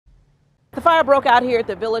The fire broke out here at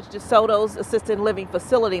the Village de Soto's assisted living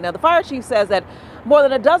facility. Now, the fire chief says that more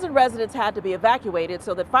than a dozen residents had to be evacuated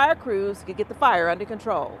so that fire crews could get the fire under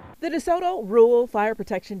control. The De Soto Rural Fire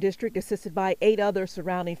Protection District, assisted by 8 other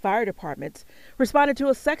surrounding fire departments, responded to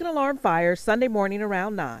a second alarm fire Sunday morning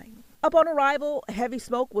around 9. Upon arrival, heavy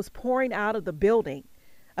smoke was pouring out of the building.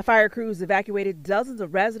 A fire crews evacuated dozens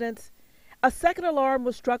of residents. A second alarm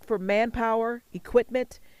was struck for manpower,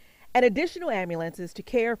 equipment, and additional ambulances to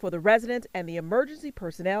care for the residents and the emergency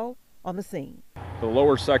personnel on the scene. The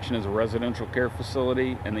lower section is a residential care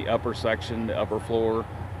facility, and the upper section, the upper floor,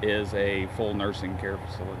 is a full nursing care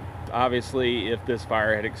facility. Obviously, if this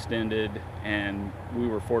fire had extended and we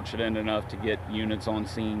were fortunate enough to get units on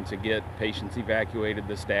scene to get patients evacuated,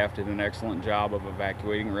 the staff did an excellent job of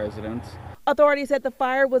evacuating residents. Authorities said the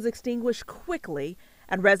fire was extinguished quickly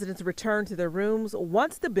and residents returned to their rooms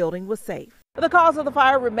once the building was safe. The cause of the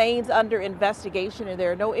fire remains under investigation and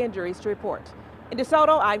there are no injuries to report. In De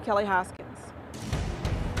Soto, I'm Kelly Hoskins.